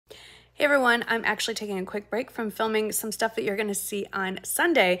Hey everyone, I'm actually taking a quick break from filming some stuff that you're going to see on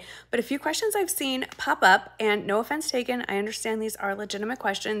Sunday, but a few questions I've seen pop up, and no offense taken, I understand these are legitimate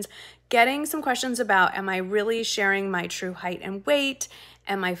questions. Getting some questions about, am I really sharing my true height and weight?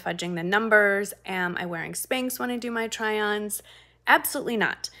 Am I fudging the numbers? Am I wearing Spanx when I do my try-ons? Absolutely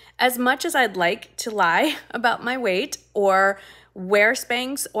not. As much as I'd like to lie about my weight or wear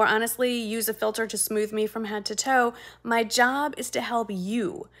Spanx or honestly use a filter to smooth me from head to toe, my job is to help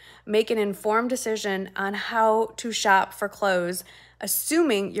you make an informed decision on how to shop for clothes,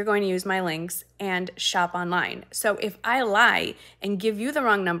 assuming you're going to use my links and shop online. So if I lie and give you the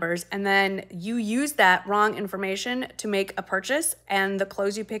wrong numbers and then you use that wrong information to make a purchase and the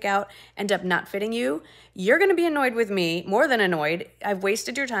clothes you pick out end up not fitting you, you're going to be annoyed with me, more than annoyed. I've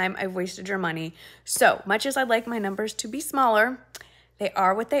wasted your time, I've wasted your money. So much as I'd like my numbers to be smaller, they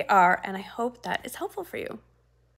are what they are, and I hope that is helpful for you.